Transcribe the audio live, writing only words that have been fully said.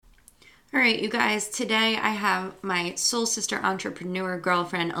All right, you guys, today I have my soul sister entrepreneur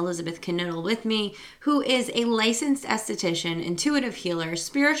girlfriend, Elizabeth Knittel, with me, who is a licensed esthetician, intuitive healer,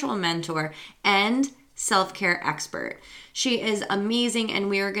 spiritual mentor, and self care expert. She is amazing, and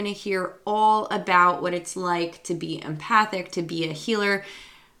we are going to hear all about what it's like to be empathic, to be a healer.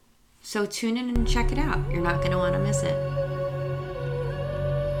 So tune in and check it out. You're not going to want to miss it.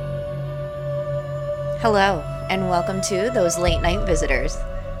 Hello, and welcome to Those Late Night Visitors.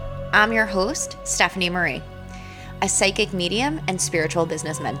 I'm your host, Stephanie Marie, a psychic medium and spiritual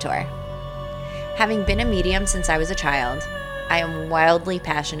business mentor. Having been a medium since I was a child, I am wildly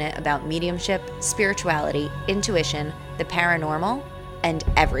passionate about mediumship, spirituality, intuition, the paranormal, and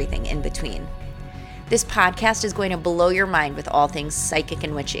everything in between. This podcast is going to blow your mind with all things psychic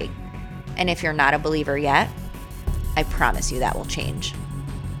and witchy. And if you're not a believer yet, I promise you that will change.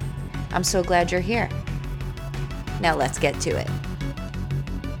 I'm so glad you're here. Now let's get to it.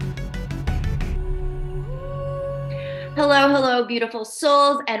 Hello, beautiful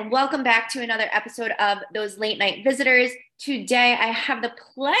souls, and welcome back to another episode of Those Late Night Visitors. Today, I have the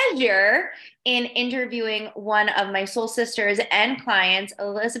pleasure in interviewing one of my soul sisters and clients,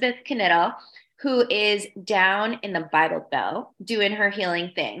 Elizabeth Knittel, who is down in the Bible Belt doing her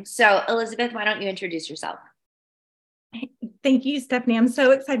healing thing. So, Elizabeth, why don't you introduce yourself? Thank you, Stephanie. I'm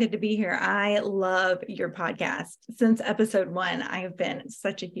so excited to be here. I love your podcast. Since episode 1, I have been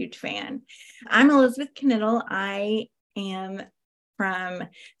such a huge fan. I'm Elizabeth Knittel. I am from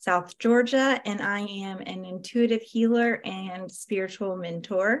South Georgia, and I am an intuitive healer and spiritual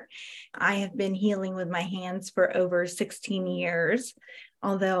mentor. I have been healing with my hands for over 16 years.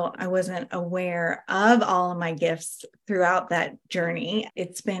 Although I wasn't aware of all of my gifts throughout that journey,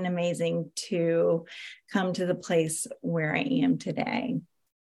 it's been amazing to come to the place where I am today.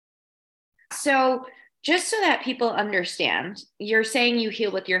 So, just so that people understand, you're saying you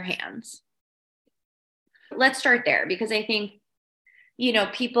heal with your hands. Let's start there, because I think,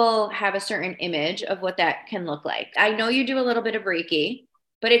 people have a certain image of what that can look like. I know you do a little bit of Reiki,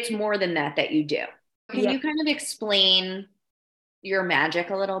 but it's more than that you do. Can you kind of explain your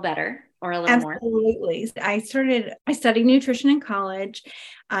magic a little better or a little more? Absolutely. I studied nutrition in college.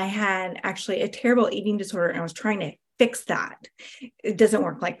 I had actually a terrible eating disorder, and I was trying to fix that. It doesn't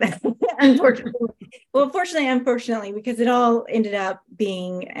work like that, unfortunately. Well, unfortunately, because it all ended up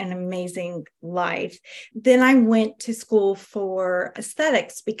being an amazing life. Then I went to school for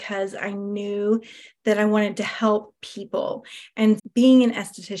aesthetics because I knew that I wanted to help people. And being an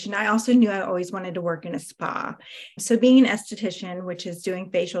esthetician, I also knew I always wanted to work in a spa. So being an esthetician, which is doing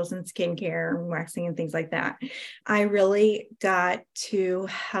facials and skincare and waxing and things like that, I really got to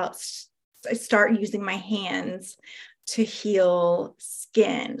help start using my hands to heal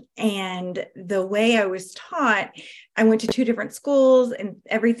skin. And the way I was taught, I went to 2 different schools, and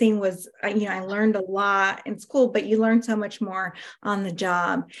everything was, I learned a lot in school, but you learn so much more on the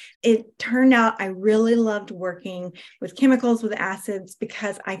job. It turned out I really loved working with chemicals, with acids,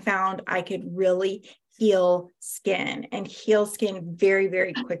 because I found I could really heal skin very,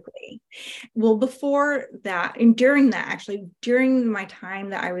 very quickly. Well, before that, and during my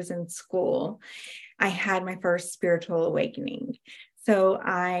time that I was in school, I had my first spiritual awakening. So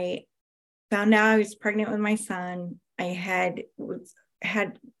I found out I was pregnant with my son. I had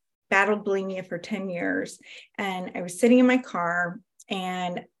battled bulimia for 10 years, and I was sitting in my car,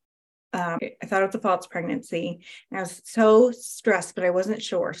 and I thought it was a false pregnancy. And I was so stressed, but I wasn't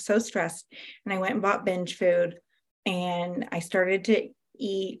sure. So stressed. And I went and bought binge food, and I started to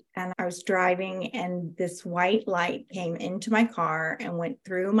eat, and I was driving, and this white light came into my car and went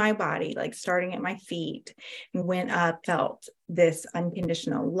through my body, like starting at my feet, and went up, felt this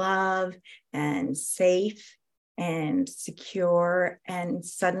unconditional love and safe and secure. And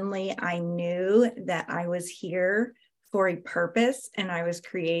suddenly I knew that I was here for a purpose, and I was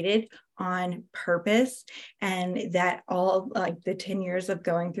created on purpose, and that all, like, the 10 years of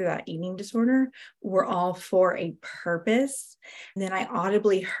going through that eating disorder were all for a purpose. And then I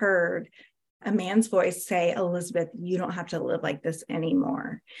audibly heard a man's voice say, "Elizabeth, you don't have to live like this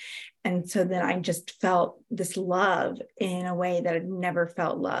anymore." And so then I just felt this love in a way that I'd never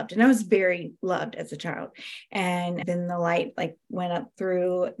felt loved. And I was very loved as a child. And then the light went up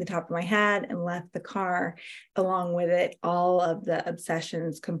through the top of my head and left the car, along with it, all of the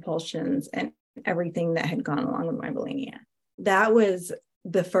obsessions, compulsions, and everything that had gone along with my bulimia. That was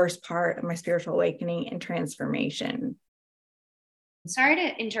the first part of my spiritual awakening and transformation. Sorry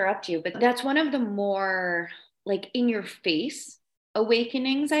to interrupt you, but that's one of the more in your face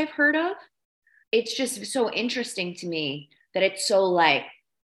awakenings I've heard of. It's just so interesting to me that it's so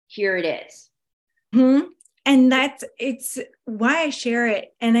here it is. Mm-hmm. And it's why I share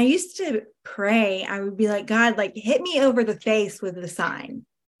it. And I used to pray, I would be like, God, like hit me over the face with the sign.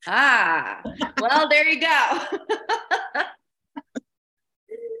 Well, there you go.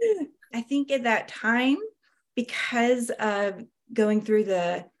 I think at that time, because of going through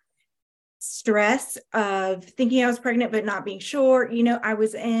the stress of thinking I was pregnant, but not being sure, I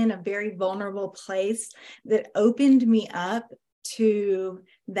was in a very vulnerable place that opened me up to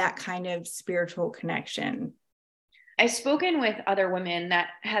that kind of spiritual connection. I've spoken with other women that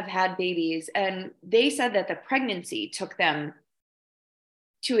have had babies, and they said that the pregnancy took them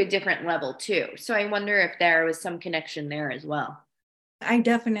to a different level too. So I wonder if there was some connection there as well. I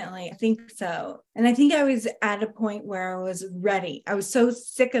definitely think so. And I think I was at a point where I was ready. I was so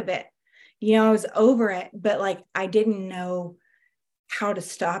sick of it. I was over it, but like I didn't know how to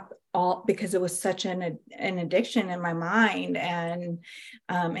stop all, because it was such an addiction in my mind, and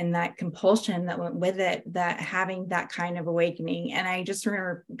that compulsion that went with it, that having that kind of awakening. And I just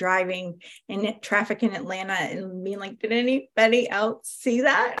remember driving in traffic in Atlanta and being like, did anybody else see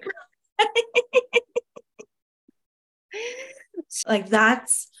that? Like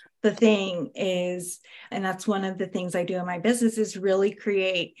that's the thing is, and that's one of the things I do in my business, is really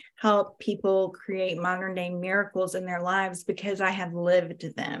help people create modern day miracles in their lives, because I have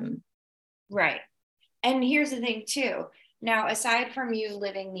lived them. Right. And here's the thing too. Now, aside from you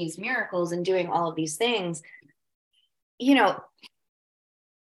living these miracles and doing all of these things, you're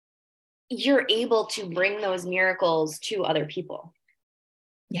able to bring those miracles to other people.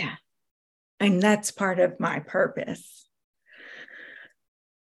 Yeah. And that's part of my purpose.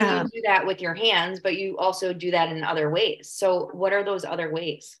 You do that with your hands, but you also do that in other ways. So what are those other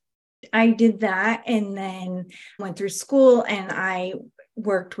ways? I did that and then went through school, and I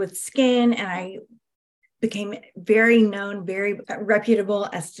worked with skin, and I became very known, very reputable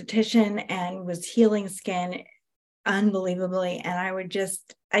esthetician, and was healing skin unbelievably. And I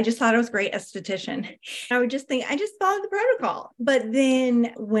just thought I was a great esthetician. I would just think, I just followed the protocol. But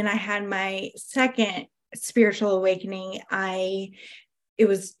then when I had my second spiritual awakening, it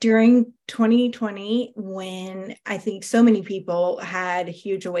was during 2020 when I think so many people had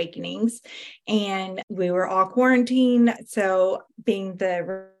huge awakenings, and we were all quarantined. So being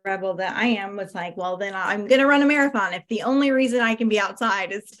the rebel that I am, was like, well, then I'm going to run a marathon. If the only reason I can be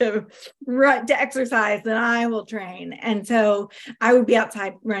outside is to exercise, then I will train. And so I would be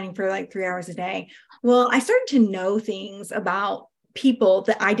outside running for like 3 hours a day. Well, I started to know things about people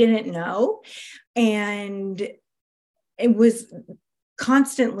that I didn't know. And it was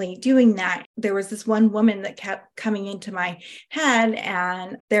constantly doing that. There was this one woman that kept coming into my head,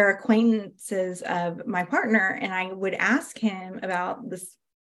 and they're acquaintances of my partner. And I would ask him about this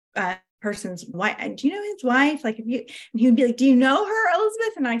person's wife. Do you know his wife? Like, and he would be like, do you know her,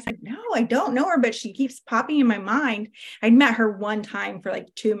 Elizabeth? And I said, no, I don't know her, but she keeps popping in my mind. I'd met her one time for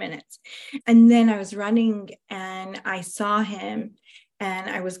like 2 minutes. And then I was running and I saw him,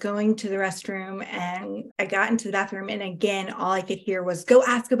 and I was going to the restroom, and I got into the bathroom. And again, all I could hear was, go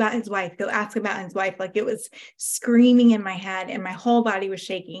ask about his wife, go ask about his wife. Like it was screaming in my head, and my whole body was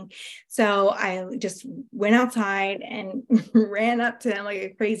shaking. So I just went outside and ran up to him like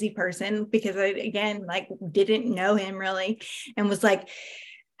a crazy person, because I, again, like didn't know him really, and was like,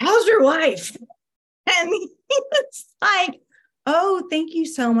 how's your wife? And he was like, oh, thank you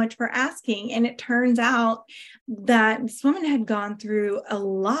so much for asking. And it turns out that this woman had gone through a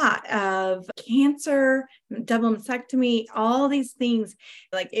lot of cancer, double mastectomy, all these things.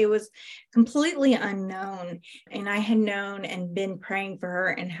 Like it was completely unknown. And I had known and been praying for her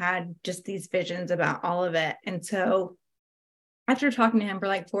and had just these visions about all of it. And so after talking to him for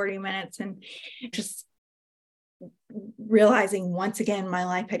like 40 minutes and just realizing once again my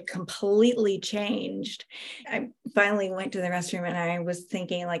life had completely changed, I finally went to the restroom, and I was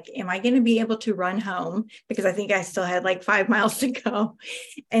thinking, like, am I going to be able to run home? Because I think I still had like 5 miles to go.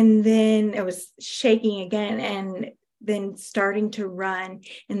 And then I was shaking again, and then starting to run,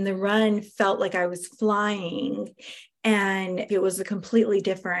 and the run felt like I was flying, and it was a completely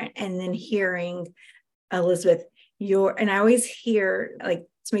different. And then hearing, Elizabeth, and I always hear like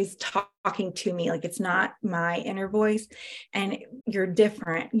somebody's talking to me, like it's not my inner voice, and you're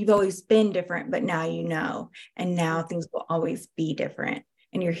different. You've always been different, but now you know, and now things will always be different.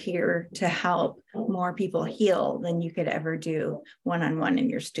 And you're here to help more people heal than you could ever do one-on-one in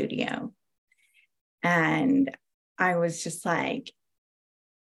your studio. And I was just like,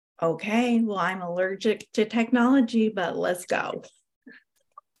 okay, well, I'm allergic to technology, but let's go.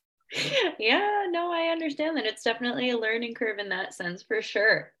 Yeah, no, I understand that. It's definitely a learning curve in that sense, for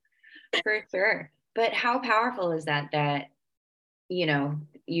sure. For sure. But how powerful is that,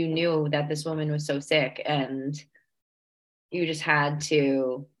 you knew that this woman was so sick and you just had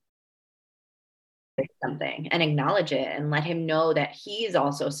to say something and acknowledge it and let him know that he's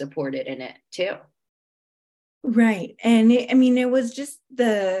also supported in it too. Right. And it was just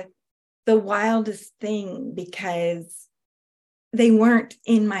the wildest thing, because they weren't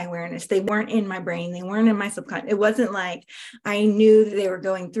in my awareness. They weren't in my brain. They weren't in my subconscious. It wasn't like I knew that they were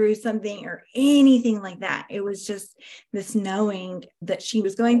going through something or anything like that. It was just this knowing that she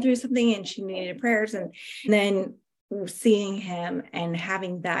was going through something and she needed prayers. And then seeing him and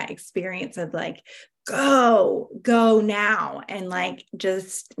having that experience of like, go now, and like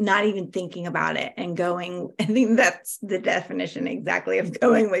just not even thinking about it and going. I think that's the definition exactly of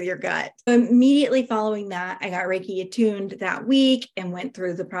going with your gut. Immediately following that, I got Reiki attuned that week and went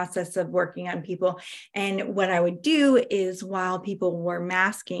through the process of working on people. And what I would do is, while people were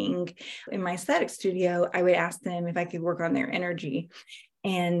masking in my aesthetic studio, I would ask them if I could work on their energy.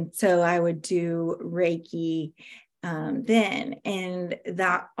 And so I would do Reiki then. And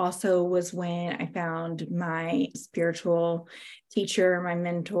that also was when I found my spiritual teacher, my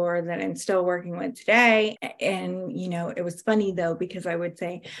mentor that I'm still working with today. And, it was funny though, because I would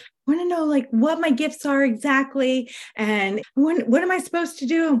say, I want to know like what my gifts are exactly. And what am I supposed to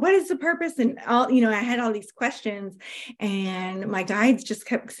do? And what is the purpose? And all, I had all these questions, and my guides just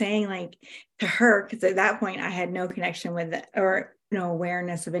kept saying like to her, because at that point I had no connection with it, or no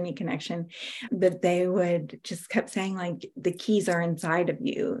awareness of any connection, but they would just kept saying like, the keys are inside of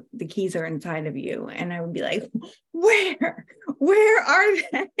you. The keys are inside of you. And I would be like, where are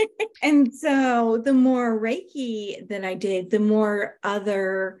they? And so the more Reiki that I did, the more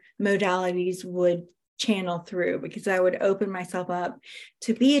other modalities would channel through, because I would open myself up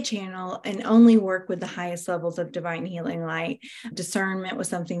to be a channel and only work with the highest levels of divine healing light. Discernment was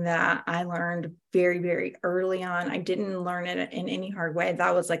something that I learned very, very early on. I didn't learn it in any hard way.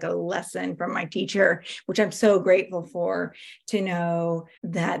 That was like a lesson from my teacher, which I'm so grateful for, to know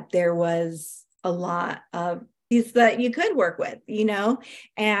that there was a lot of that you could work with,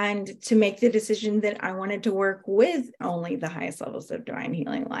 and to make the decision that I wanted to work with only the highest levels of divine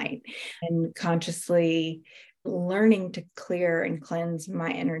healing light, and consciously learning to clear and cleanse my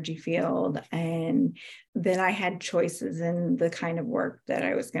energy field, and that I had choices in the kind of work that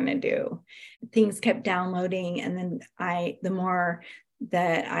I was going to do. Things kept downloading. And then the more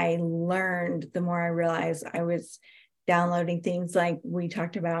that I learned, the more I realized I was downloading things like we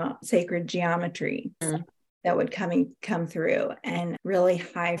talked about, sacred geometry. That would come through, and really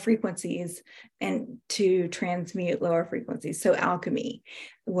high frequencies, and to transmute lower frequencies. So alchemy,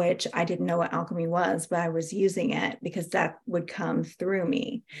 which I didn't know what alchemy was, but I was using it because that would come through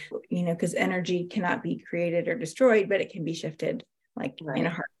me, because energy cannot be created or destroyed, but it can be shifted like in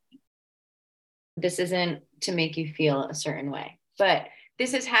a heartbeat. This isn't to make you feel a certain way, but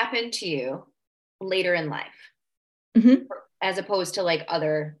this has happened to you later in life, as opposed to like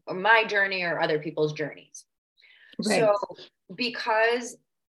my journey or other people's journeys. Right. So because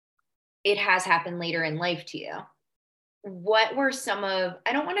it has happened later in life to you, what were some of,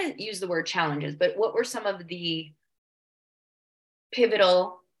 I don't want to use the word challenges, but what were some of the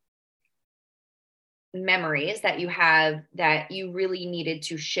pivotal memories that you have that you really needed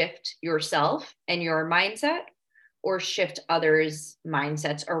to shift yourself and your mindset, or shift others'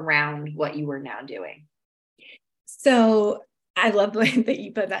 mindsets around what you were now doing? So I love the way that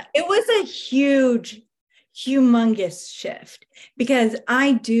you put that. It was a humongous shift, because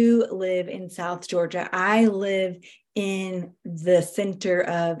I do live in South Georgia. I live in the center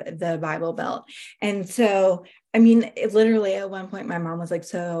of the Bible Belt. And so, literally at one point, my mom was like,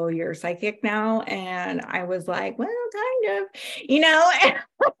 so you're psychic now? And I was like, well, kind of,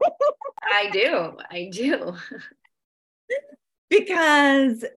 I do.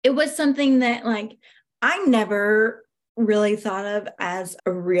 Because it was something that like, I never really thought of as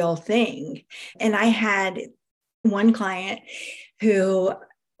a real thing. And I had one client who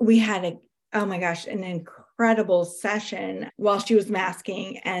we had an incredible session while she was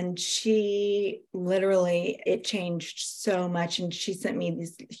masking, and she literally, it changed so much. And she sent me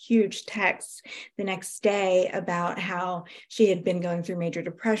these huge texts the next day about how she had been going through major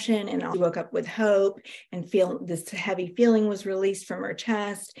depression, and she woke up with hope and feel this heavy feeling was released from her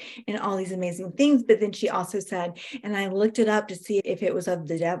chest and all these amazing things. But then she also said, and I looked it up to see if it was of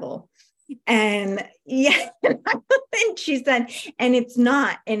the devil. And yeah, and she said, and it's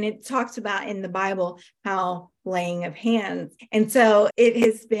not. And it talks about in the Bible how laying of hands. And so it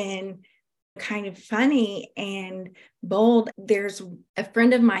has been kind of funny and bold. There's a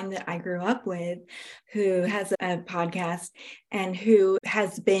friend of mine that I grew up with who has a podcast and who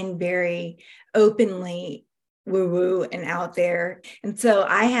has been very openly woo and out there. And so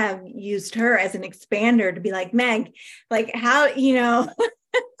I have used her as an expander to be like, Meg, like how,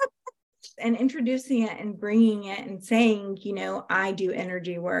 and introducing it and bringing it and saying, I do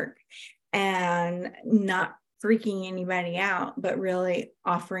energy work, and not freaking anybody out, but really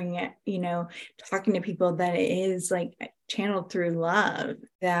offering it, talking to people that it is like channeled through love,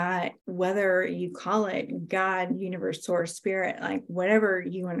 that whether you call it God, universe, source, spirit, like whatever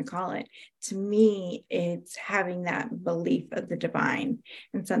you want to call it, to me, it's having that belief of the divine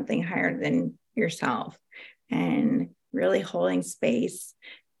and something higher than yourself, and really holding space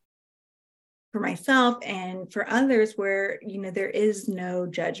for myself and for others where, there is no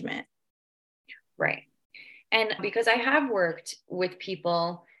judgment. Right. And because I have worked with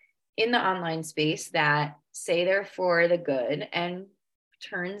people in the online space that say they're for the good, and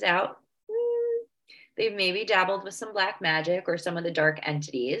turns out they've maybe dabbled with some black magic or some of the dark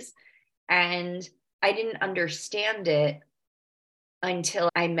entities. And I didn't understand it until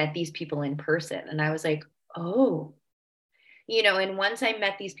I met these people in person. And I was like, oh, and once I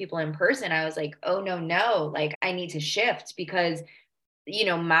met these people in person, I was like, oh, no, like I need to shift, because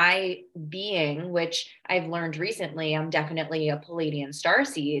my being, which I've learned recently, I'm definitely a Palladian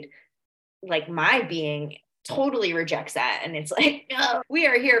starseed, like my being totally rejects that. And it's like, no, we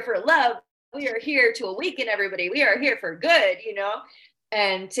are here for love. We are here to awaken everybody. We are here for good,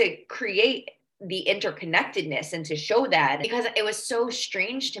 and to create the interconnectedness and to show that, because it was so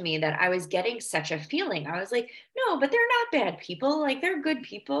strange to me that I was getting such a feeling. I was like, no, but they're not bad people. Like they're good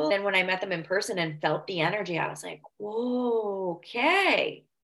people. And when I met them in person and felt the energy, I was like, whoa, okay.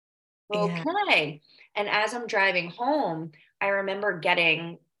 Okay. Yeah. And as I'm driving home, I remember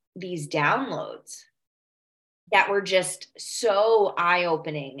getting these downloads that were just so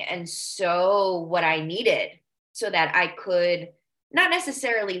eye-opening and so what I needed, so that I could not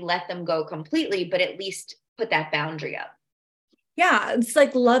necessarily let them go completely, but at least put that boundary up. Yeah. It's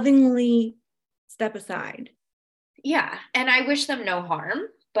like lovingly step aside. Yeah. And I wish them no harm,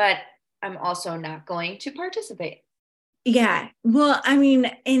 but I'm also not going to participate. Yeah. Well, I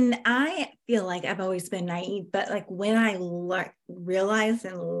mean, and I feel like I've always been naive, but like when I realized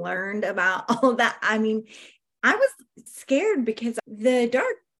and learned about all that, I mean, I was scared because the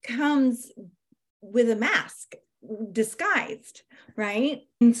dark comes with a mask, disguised, right?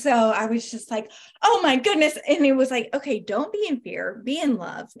 And so I was just like, oh my goodness. And it was like, okay, don't be in fear, be in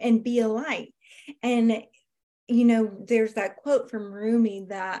love, and be a light. And there's that quote from Rumi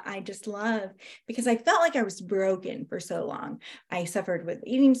that I just love, because I felt like I was broken for so long. I suffered with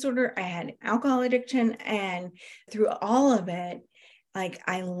eating disorder, I had alcohol addiction, and through all of it, like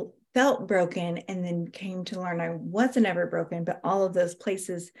I felt broken, and then came to learn I wasn't ever broken, but all of those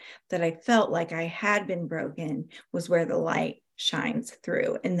places that I felt like I had been broken was where the light shines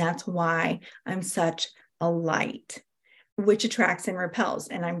through. And that's why I'm such a light, which attracts and repels.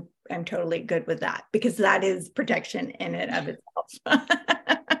 And I'm totally good with that, because that is protection in and of itself.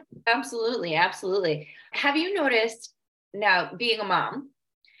 Absolutely. Absolutely. Have you noticed, now being a mom,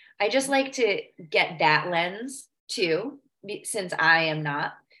 I just like to get that lens too, since I am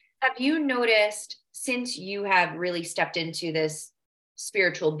not. Have you noticed, since you have really stepped into this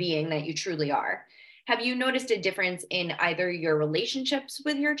spiritual being that you truly are, have you noticed a difference in either your relationships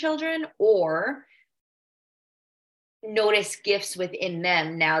with your children, or notice gifts within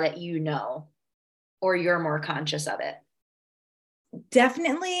them now that you know, or you're more conscious of it?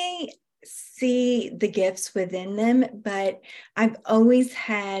 Definitely see the gifts within them, but I've always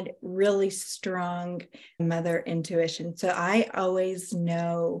had really strong mother intuition. So I always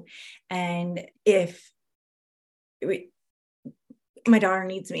know, and if my daughter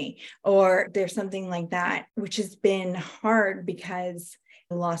needs me, or there's something like that, which has been hard because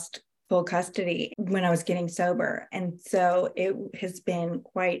I lost full custody when I was getting sober. And so it has been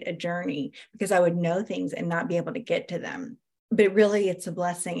quite a journey, because I would know things and not be able to get to them. But really, it's a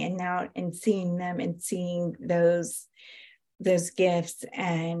blessing. And now, in seeing them and seeing those gifts,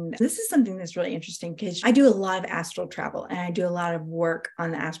 and this is something that's really interesting, because I do a lot of astral travel, and I do a lot of work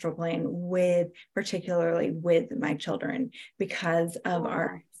on the astral plane particularly with my children, because of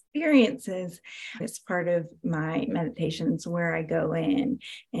our experiences. It's part of my meditations where I go in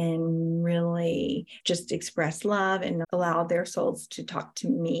and really just express love and allow their souls to talk to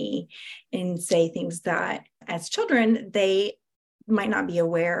me and say things that as children they might not be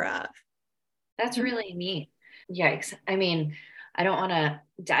aware of. That's really neat. Yikes. I mean, I don't want to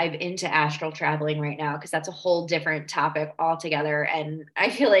dive into astral traveling right now, because that's a whole different topic altogether. And I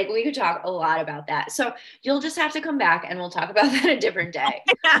feel like we could talk a lot about that. So you'll just have to come back and we'll talk about that a different day.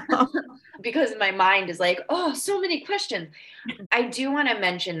 Because my mind is like, oh, so many questions. I do want to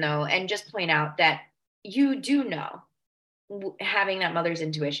mention though, and just point out that you do know, having that mother's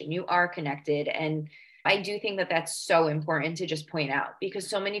intuition, you are connected. And I do think that that's so important to just point out, because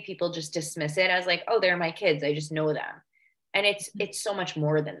so many people just dismiss it as like, oh, they're my kids, I just know them. And it's so much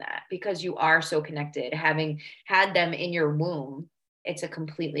more than that, because you are so connected. Having had them in your womb, it's a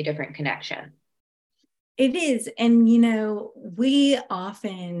completely different connection. It is. And, we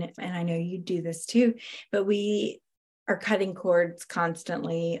often, and I know you do this too, but we are cutting cords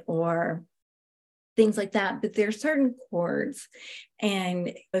constantly or things like that. But there are certain cords.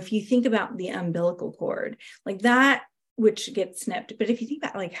 And if you think about the umbilical cord, like that, which gets snipped. But if you think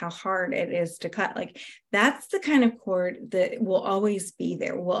about like how hard it is to cut, like that's the kind of cord that will always be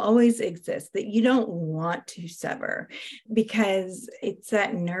there, will always exist, that you don't want to sever, because it's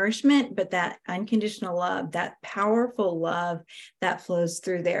that nourishment, but that unconditional love, that powerful love that flows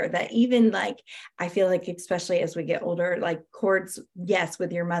through there, that even like, I feel like, especially as we get older, like cords, yes,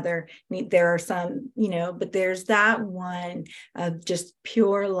 with your mother, I mean, there are some, but there's that one of just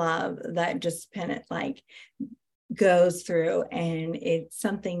pure love that just like goes through, and it's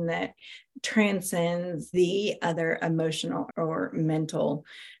something that transcends the other emotional or mental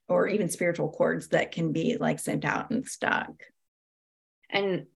or even spiritual cords that can be like sent out and stuck.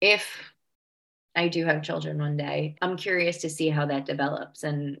 And if I do have children one day, I'm curious to see how that develops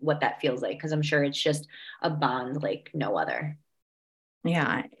and what that feels like, because I'm sure it's just a bond like no other.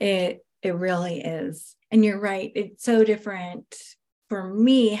 Yeah, it really is. And you're right, it's so different for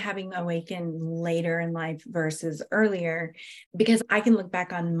me having awakened later in life versus earlier, because I can look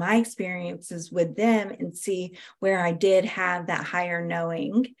back on my experiences with them and see where I did have that higher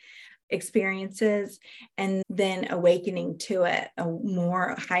knowing experiences, and then awakening to it, a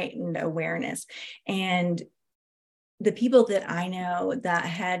more heightened awareness. And the people that I know that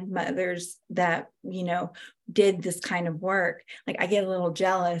had mothers that, did this kind of work, like I get a little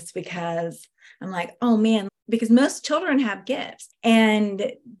jealous, because I'm like, oh man, because most children have gifts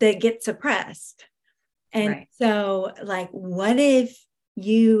and they get suppressed. And right. So like, what if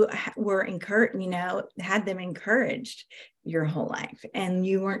you were encouraged, had them encouraged your whole life and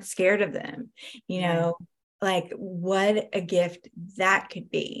you weren't scared of them, like what a gift that could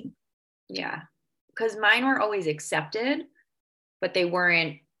be. Yeah. Because mine were always accepted, but they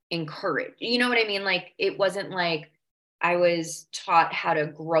weren't encouraged. You know what I mean? Like, it wasn't like I was taught how to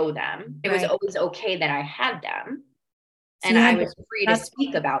grow them. It was always okay that I had them, and I was free to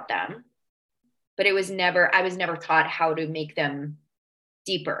speak about them, but I was never taught how to make them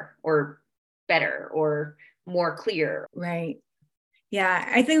deeper or better or more clear. Right. Yeah.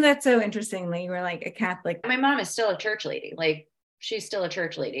 I think that's so interesting that you were like a Catholic. My mom is still a church lady. Like, she's still a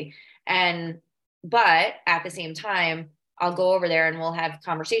church lady. But at the same time, I'll go over there and we'll have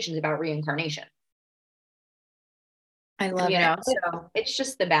conversations about reincarnation. I love it. So it's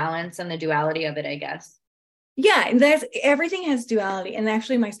just the balance and the duality of it, I guess. Yeah, everything has duality. And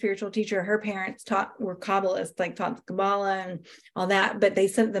actually my spiritual teacher, her parents were Kabbalists, like taught Kabbalah and all that, but they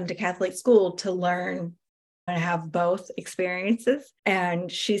sent them to Catholic school to learn and have both experiences.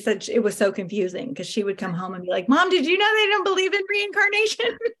 And she said it was so confusing, because she would come home and be like, Mom, did you know they don't believe in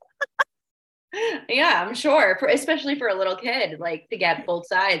reincarnation? Yeah, I'm sure, especially for a little kid, like to get both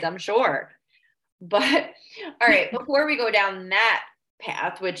sides, I'm sure. But all right, before we go down that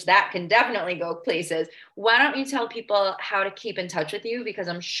path, which that can definitely go places, why don't you tell people how to keep in touch with you? Because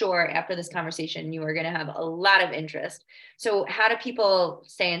I'm sure after this conversation, you are going to have a lot of interest. So how do people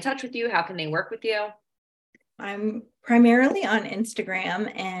stay in touch with you? How can they work with you? I'm primarily on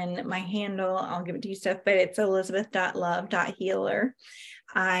Instagram, and my handle, I'll give it to you, Steph, but it's elizabeth.love.healer.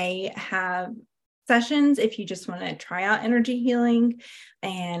 I have sessions if you just want to try out energy healing,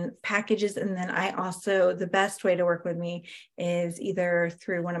 and packages. And then the best way to work with me is either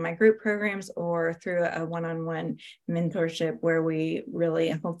through one of my group programs or through a one-on-one mentorship, where we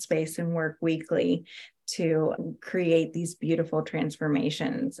really hold space and work weekly to create these beautiful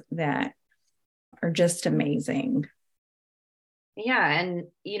transformations that are just amazing. Yeah. And,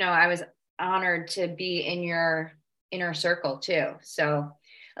 I was honored to be in your inner circle too. So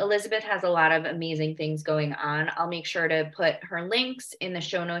Elizabeth has a lot of amazing things going on. I'll make sure to put her links in the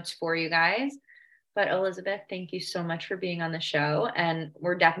show notes for you guys. But Elizabeth, thank you so much for being on the show. And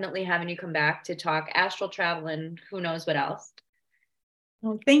we're definitely having you come back to talk astral travel and who knows what else.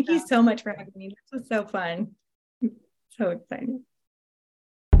 Well, thank you so much for having me. This was so fun. So exciting.